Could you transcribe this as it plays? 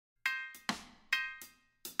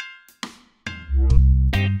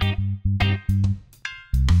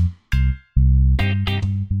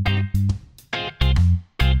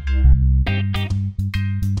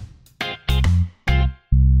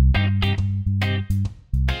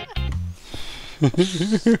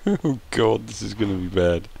Oh god, this is gonna be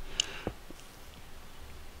bad.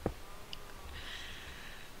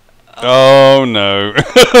 Oh no.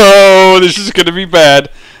 Oh, this is gonna be bad.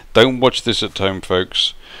 Don't watch this at home,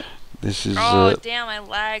 folks. This is Oh damn! I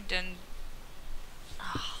lagged and.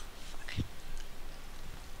 Oh, fuck.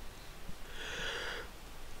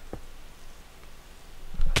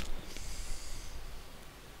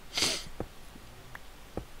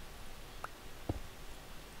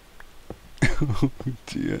 oh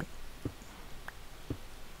dear.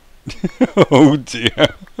 Oh dear.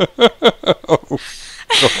 Oh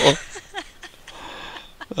god.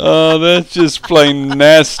 Oh, that's just plain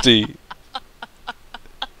nasty.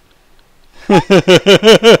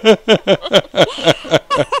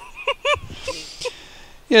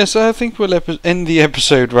 Yes, I think we'll end the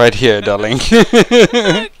episode right here, darling.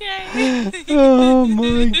 Okay. Oh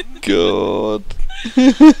my god.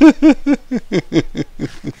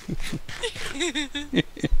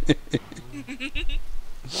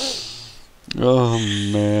 Oh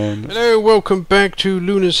man. Hello, welcome back to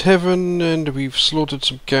Luna's Heaven, and we've slaughtered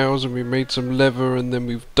some cows and we made some leather, and then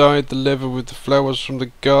we've dyed the leather with the flowers from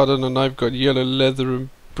the garden, and I've got yellow leather and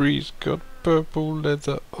Bree's got purple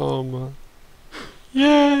leather armor.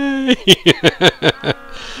 Yay!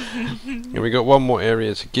 And we got one more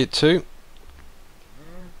area to get to,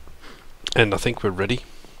 and I think we're ready.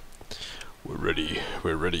 We're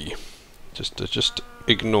ready. Just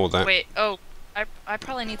ignore that. Wait. Oh, I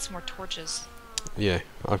probably need some more torches. Yeah,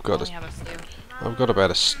 I've I got only have a few. I've got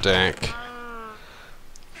about a stack.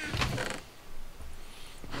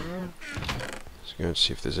 Let's go and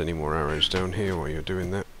see if there's any more arrows down here while you're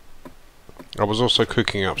doing that. I was also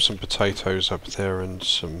cooking up some potatoes up there and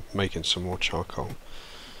making some more charcoal.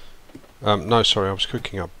 No, sorry, I was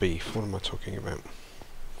cooking up beef. What am I talking about?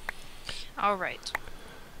 All right.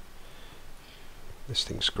 This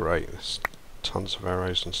thing's great. There's tons of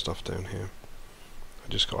arrows and stuff down here. I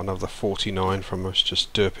just got another 49 from us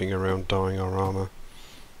just derping around dyeing our armour.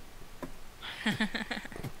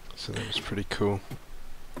 So that was pretty cool.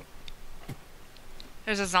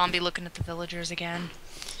 There's a zombie looking at the villagers again.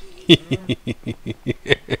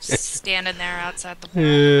 Standing there outside the wall.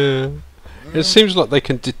 Yeah. It seems like they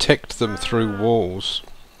can detect them through walls.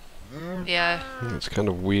 Yeah. It's kind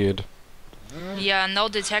of weird. Yeah, and they'll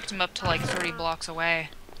detect him up to like 30 blocks away.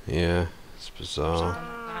 Yeah, it's Or bizarre. something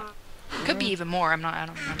like that. Could be even more. I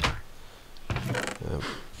don't remember.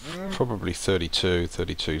 Probably 32.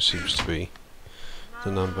 32 seems to be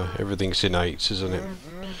the number. Everything's in 8s, isn't it?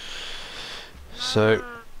 So,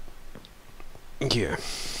 yeah.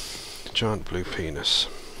 Giant blue penis.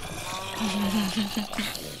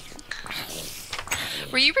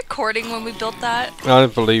 Were you recording when we built that? I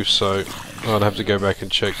believe so. I'd have to go back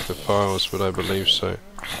and check the files, but I believe so.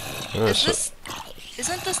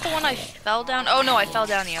 Isn't this the one I fell down? Oh no, I fell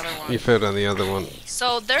down the other one. You fell down the other one.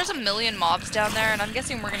 So there's a million mobs down there, and I'm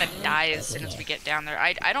guessing we're gonna die as soon as we get down there.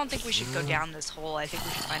 I don't think we should go down this hole. I think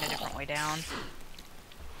we should find a different way down.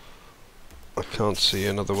 I can't see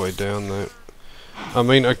another way down though. I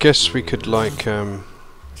mean, I guess we could like, Well,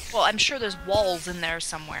 I'm sure there's walls in there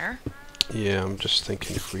somewhere. yeah, I'm just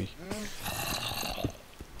thinking if we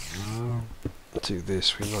do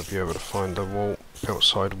this, we might be able to find a wall,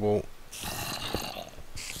 outside wall.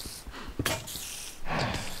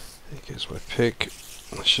 Here's my pick.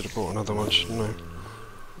 I should have bought another one, shouldn't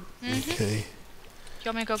I? Okay. You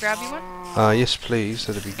want me to go grab you one? Yes please,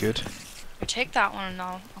 that'd be good. Or take that one and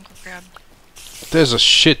I'll go grab. There's a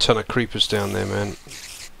shit ton of creepers down there, man.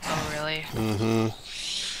 Oh, really? Mm-hmm.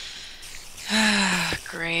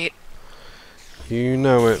 Great. You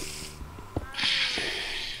know it.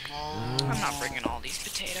 I'm not bringing all these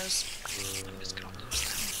potatoes. I'm just gonna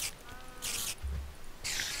lose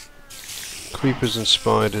them. Creepers and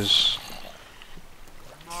spiders.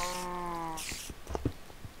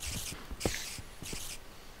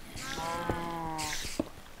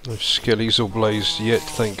 No skellies or blazed yet,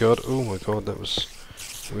 thank God. Oh my god, that was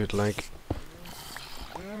a weird lag.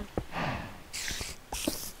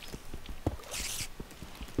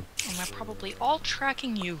 And they're probably all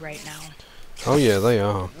tracking you right now. Oh yeah, they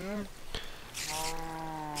are.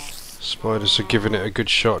 Spiders are giving it a good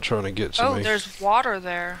shot trying to get to Oh, me. there's water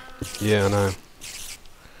there. Yeah, I know.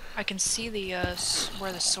 I can see the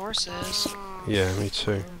where the source is. Yeah, me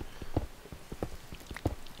too.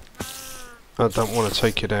 I don't want to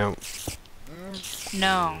take it out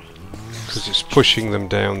No. because it's pushing them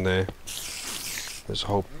down there. There's a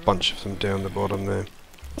whole bunch of them down the bottom there.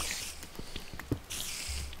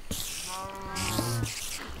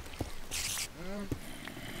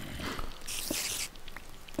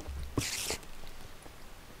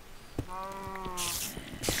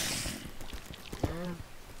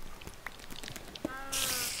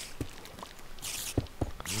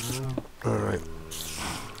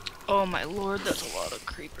 my lord, that's a lot of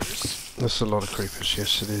creepers. That's a lot of creepers,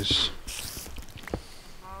 yes it is.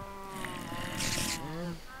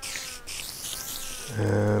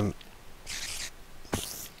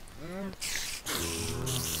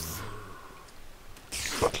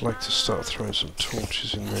 I'd like to start throwing some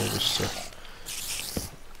torches in there just to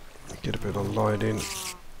get a bit of light in.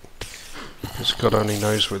 Because God only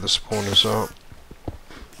knows where the spawners are.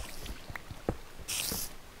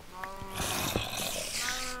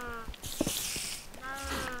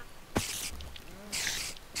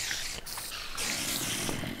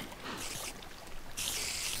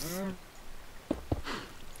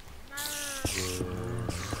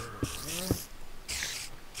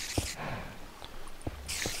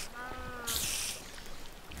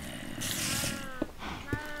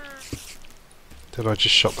 Did I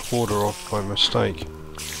just shut the water off by mistake?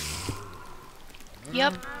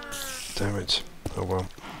 Yep. Damn it. Oh well.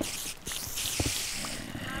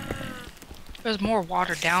 There's more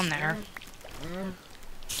water down there.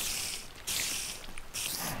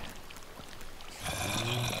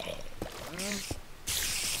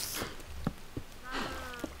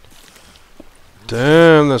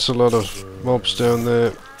 Damn, that's a lot of mobs down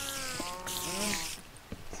there.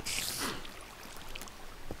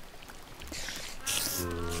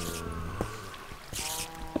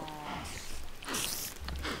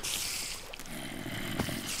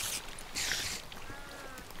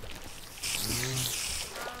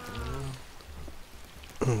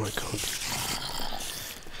 Oh my god.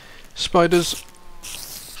 Spiders!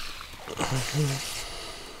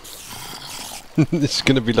 This is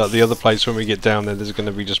going to be like the other place when we get down there. There's going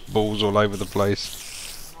to be just balls all over the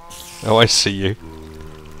place. Oh, I see you.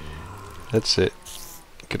 That's it.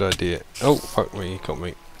 Good idea. Oh, fuck me, you got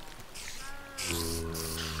me.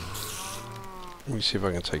 Let me see if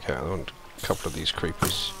I can take out a couple of these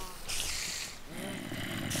creepers.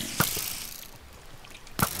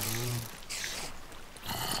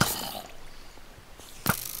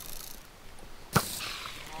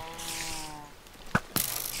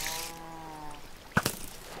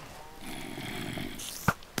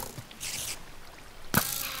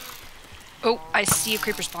 Oh, I see a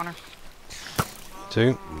creeper spawner.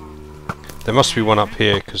 Two. There must be one up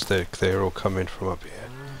here because they're all coming from up here.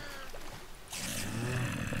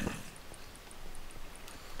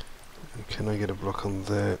 Can I get a block on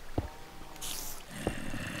there?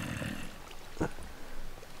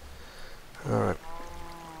 Alright.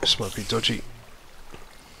 This might be dodgy.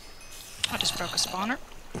 I just broke a spawner.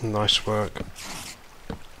 Nice work.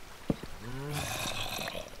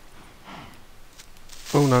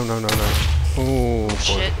 Oh no no no no. Oh boy.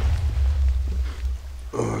 Shit.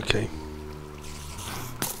 Oh, okay.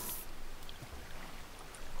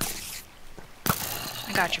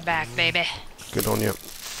 I got your back, baby. Good on you.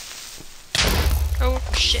 Oh,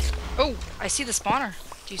 shit. Oh, I see the spawner.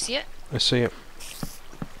 Do you see it? I see it.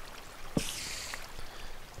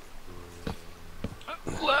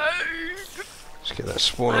 Let's get that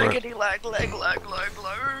spawner out. Laggity lag.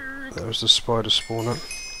 That was the spider spawner.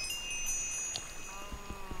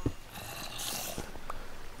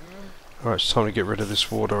 Alright, it's time to get rid of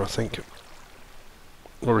this water, I think.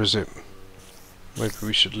 Or is it? Maybe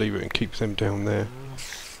we should leave it and keep them down there.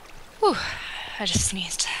 Whew, I just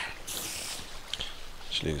sneezed.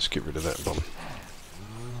 Actually, let's get rid of that bomb.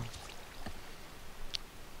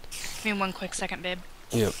 Give me 1 quick second, babe.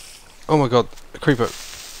 Yep. Oh my god, a creeper.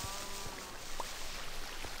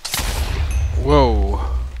 Whoa.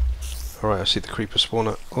 Alright, I see the creeper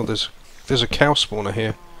spawner. Oh, there's a cow spawner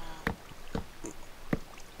here.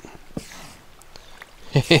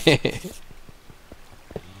 There's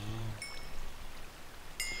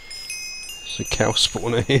a cow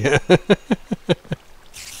spawner here.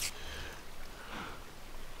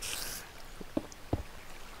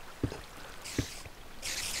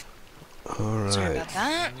 Alright. Sorry about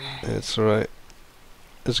that. That's alright.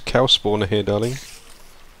 There's a cow spawner here, darling.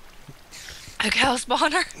 A cow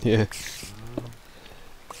spawner? Yeah.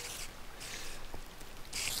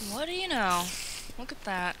 What do you know? Look at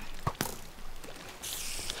that.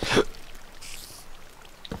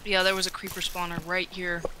 Yeah, there was a creeper spawner right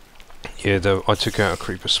here. Yeah, I took out a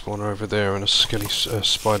creeper spawner over there and a skelly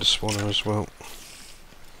spider spawner as well.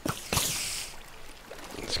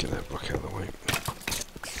 Let's get that block out of the way.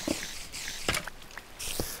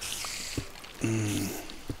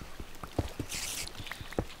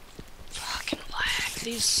 Fucking lag.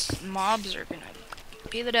 These mobs are gonna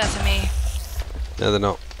be the death of me. No, they're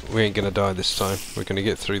not. We ain't gonna die this time. We're gonna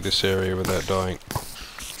get through this area without dying.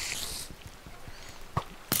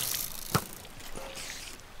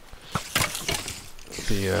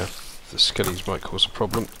 The skellies might cause a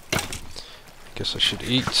problem. I guess I should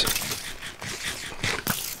eat.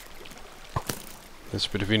 there's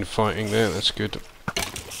a bit of infighting there, that's good.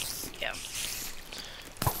 Yeah.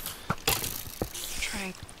 Try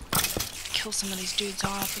and kill some of these dudes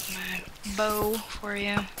off with my bow for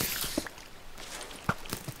you.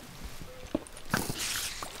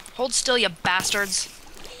 Hold still, you bastards.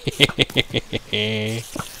 Keep hitting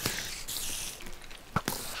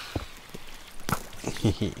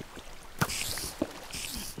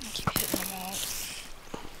the wall.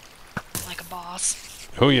 Like a boss.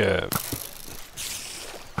 Oh yeah.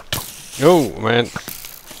 Oh man.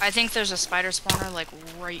 I think there's a spider spawner like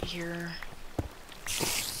right here.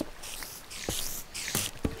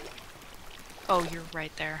 Oh, you're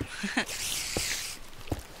right there.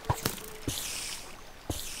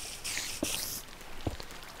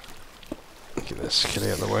 Get this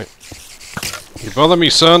kitty out of the way. You bother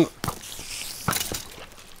me, son.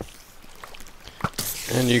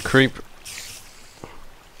 And you creep.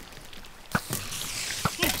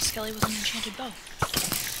 Yeah, Skelly with an enchanted bow.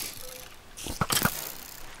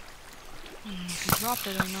 If he dropped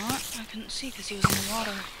it or not, I couldn't see because he was in the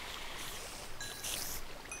water.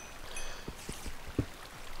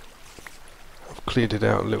 I've cleared it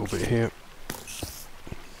out a little bit here.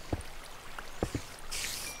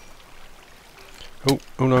 Oh,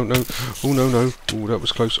 oh no, no. Oh no, no. Oh, that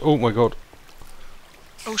was close. Oh my god.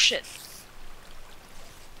 Oh shit.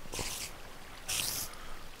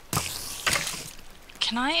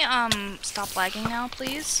 Can I, stop lagging now,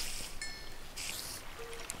 please?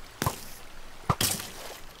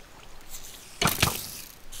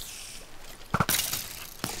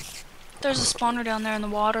 There's a spawner down there in the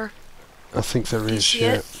water. I think there Do you is, see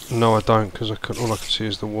yeah. it? No, I don't, because all I can see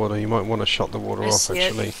is the water. You might want to shut the water I off, see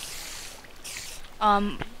it. actually.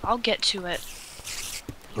 I'll get to it.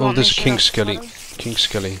 You Oh, want me there's a to king shut skelly. off the King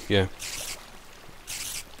skelly, yeah.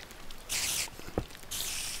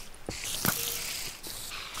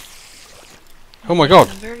 Oh my god!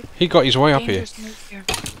 He got his way up here.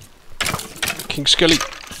 King skelly.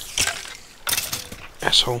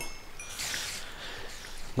 Asshole.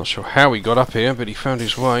 Not sure how he got up here, but he found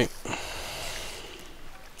his way.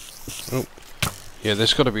 Oh. Yeah,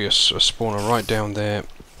 there's got to be a spawner right down there,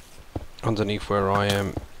 underneath where I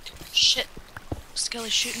am. Shit.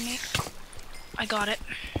 Skelly's shooting me. I got it.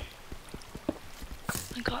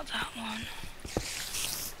 I got that one.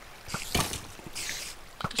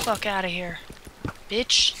 Get the fuck out of here,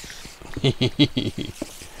 bitch.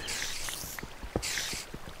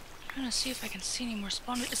 I'm gonna see if I can see any more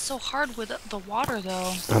spawners. It's so hard with the water,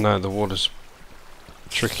 though. I know, the water's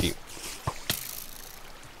tricky.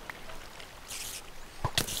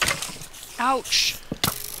 Ouch.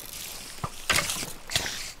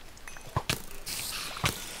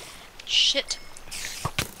 Shit.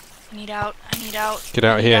 I need out. I need out. Get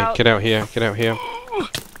out here, get out here, get out here.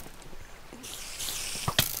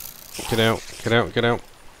 Get out, get out, get out.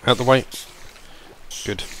 Out the way.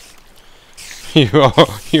 Good.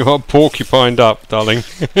 You are porcupined up, darling.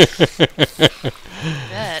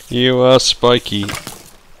 Bet. You are spiky.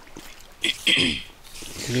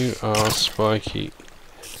 You are spiky.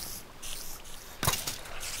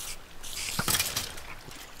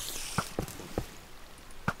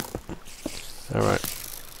 Alright.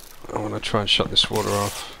 I want to try and shut this water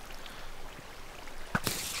off.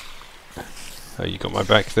 Oh, you got my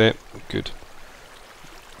back there. Good.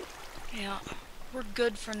 Yeah. We're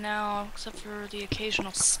good for now, except for the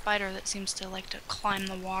occasional spider that seems to like to climb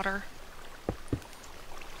the water.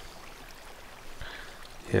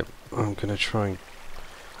 Yep, I'm gonna try and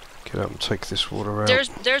get up and take this water out.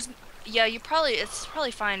 Yeah, it's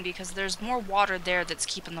probably fine because there's more water there that's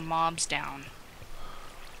keeping the mobs down.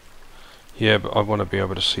 Yeah, but I want to be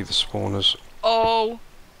able to see the spawners. Oh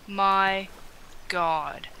my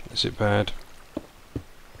god. Is it bad?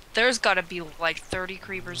 There's gotta be like 30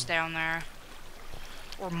 creepers down there.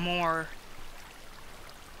 Or more.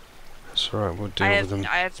 That's alright, we'll deal with them.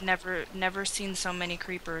 I have never seen so many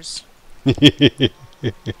creepers. It's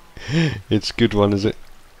a good one, is it?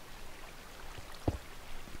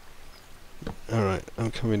 Alright,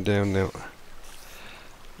 I'm coming down now.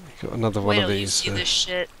 Got another one of these. You see this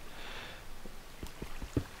shit.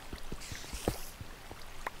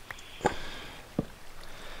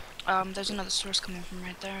 There's another source coming from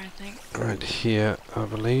right there, I think. Right here, I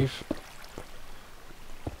believe.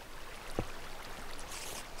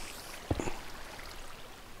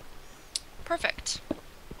 Perfect.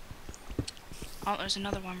 Oh, there's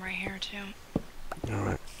another one right here, too.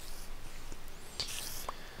 Alright.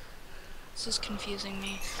 This is confusing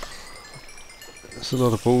me. There's a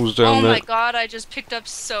lot of balls down there. Oh my god, I just picked up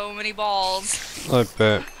so many balls. I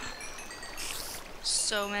bet.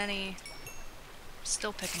 So many.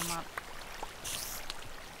 Still picking them up.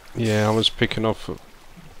 Yeah, I was picking off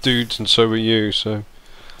dudes, and so were you. So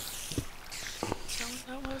Is that what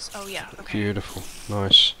that was? Oh yeah. Okay. beautiful,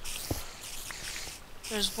 nice.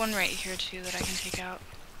 There's one right here too that I can take out.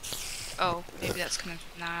 Oh, maybe that's coming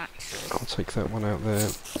from that. I'll take that one out there.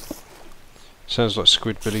 Sounds like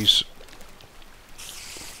Squidbillies.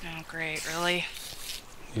 Oh great, really?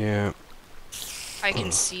 Yeah. I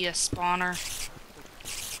can see a spawner.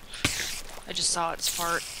 I just saw its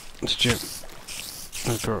fart. Did you?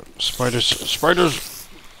 I've got spiders. Spiders!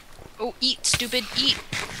 Oh, eat, stupid, eat!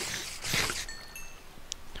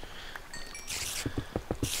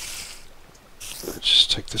 Let's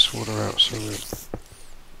just take this water out so we...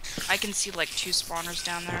 I can see like 2 spawners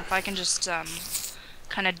down there. If I can just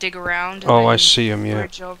kind of dig around. Oh, I see them, yeah.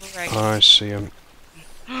 Bridge over, I see them.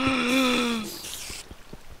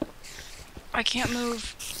 I can't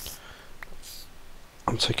move.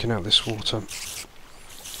 I'm taking out this water.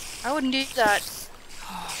 I wouldn't do that.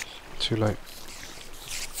 Too late.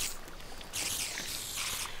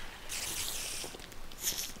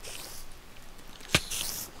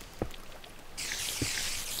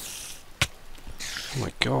 Oh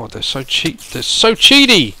my god, they're so cheap. They're so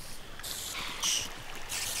cheaty!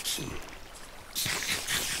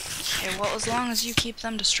 Okay, well, as long as you keep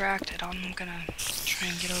them distracted, I'm gonna try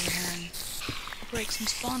and get over here and break some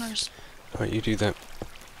spawners. Alright, you do that.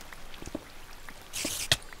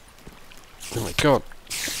 Oh my god.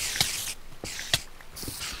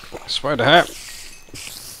 Spider hat!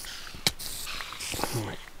 Oh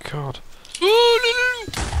my god.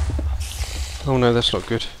 Oh no, that's not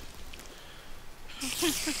good.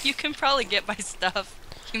 You can probably get my stuff.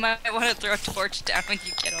 You might want to throw a torch down when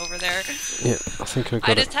you get over there. Yeah, I think I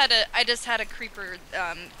got it. I just had a creeper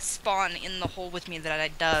spawn in the hole with me that I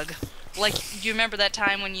dug. Like, do you remember that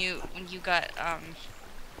time when you got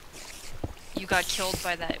killed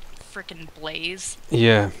by that frickin' blaze?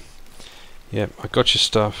 Yeah. Yeah, I got your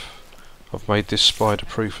stuff. I've made this spider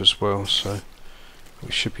proof as well, so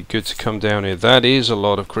we should be good to come down here. That is a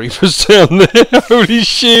lot of creepers down there. Holy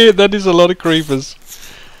shit, that is a lot of creepers.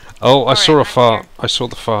 Oh, I saw a fart. I saw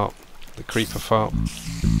the fart. The creeper fart.